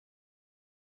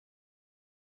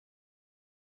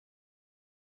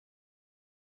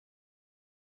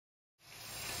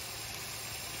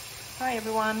Hi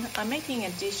everyone, I'm making a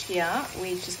dish here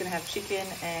which is going to have chicken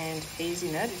and peas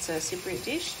in it. It's a Cypriot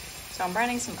dish. So I'm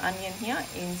browning some onion here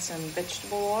in some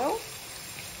vegetable oil,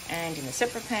 and in a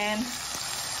separate pan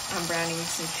I'm browning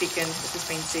some chicken that's just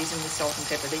been seasoned with salt and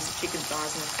pepper. These are chicken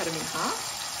thighs and I've cut them in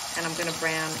half, and I'm going to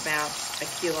brown about 1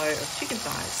 kilo of chicken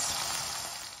thighs.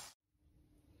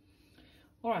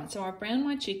 Alright, so I've browned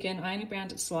my chicken. I only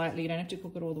browned it slightly. You don't have to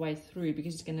cook it all the way through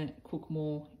because it's going to cook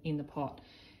more in the pot.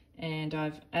 And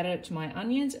I've added it to my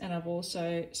onions, and I've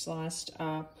also sliced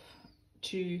up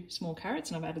 2 small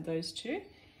carrots, and I've added those too.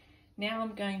 Now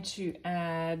I'm going to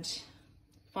add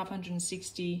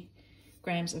 560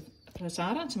 grams of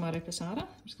passata, tomato passata. I'm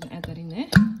just going to add that in there.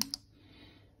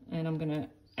 And I'm going to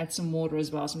add some water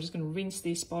as well. So I'm just going to rinse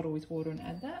this bottle with water and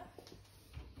add that.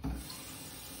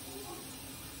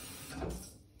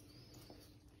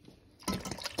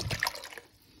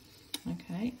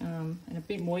 Okay, and a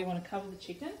bit more. You want to cover the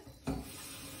chicken.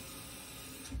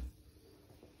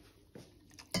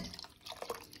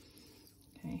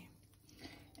 Okay,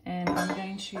 and I'm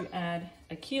going to add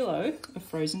 1 kilo of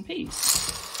frozen peas.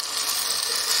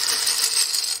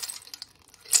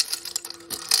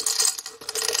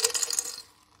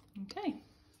 Okay,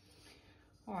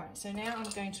 all right, so now I'm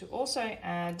going to also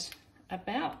add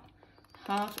about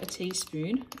half a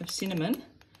teaspoon of cinnamon.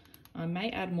 I may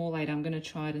add more later. I'm going to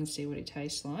try it and see what it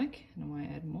tastes like, and I might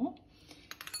add more.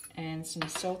 And some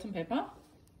salt and pepper.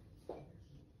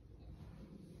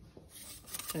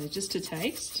 So just to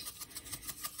taste.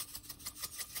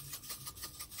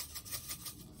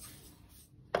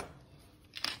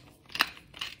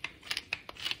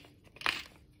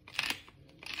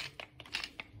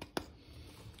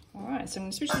 All right, so I'm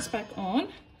going to switch this back on,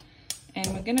 and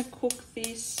we're going to cook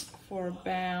this for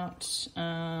about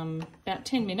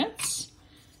 10 minutes,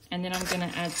 and then I'm going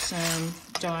to add some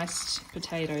diced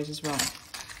potatoes as well.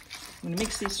 I'm going to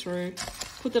mix this through,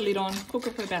 put the lid on, cook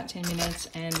it for about 10 minutes,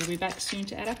 and we'll be back soon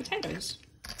to add our potatoes.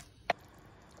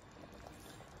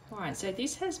 Alright, so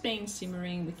this has been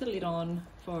simmering with the lid on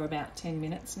for about 10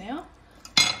 minutes now,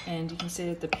 and you can see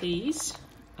that the peas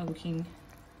are looking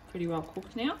pretty well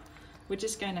cooked now. We're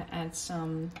just going to add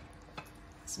some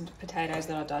potatoes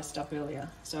that I diced up earlier.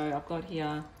 So I've got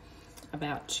here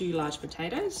about 2 large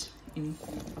potatoes.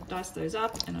 I've diced those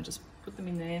up, and I'll just put them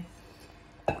in there,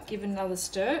 give it another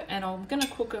stir, and I'm going to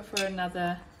cook it for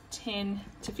another 10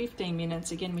 to 15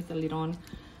 minutes, again with the lid on,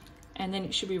 and then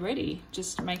it should be ready.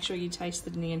 Just make sure you taste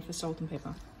it in the end for salt and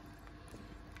pepper.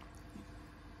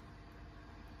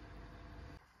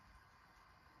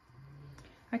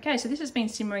 Okay, so this has been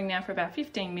simmering now for about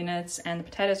 15 minutes, and the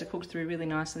potatoes are cooked through really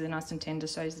nicely. They're nice and tender,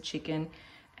 so is the chicken,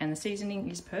 and the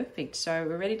seasoning is perfect. So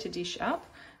we're ready to dish up.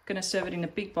 I'm going to serve it in a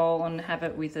big bowl and have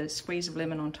it with a squeeze of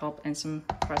lemon on top and some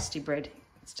crusty bread.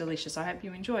 It's delicious. I hope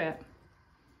you enjoy it.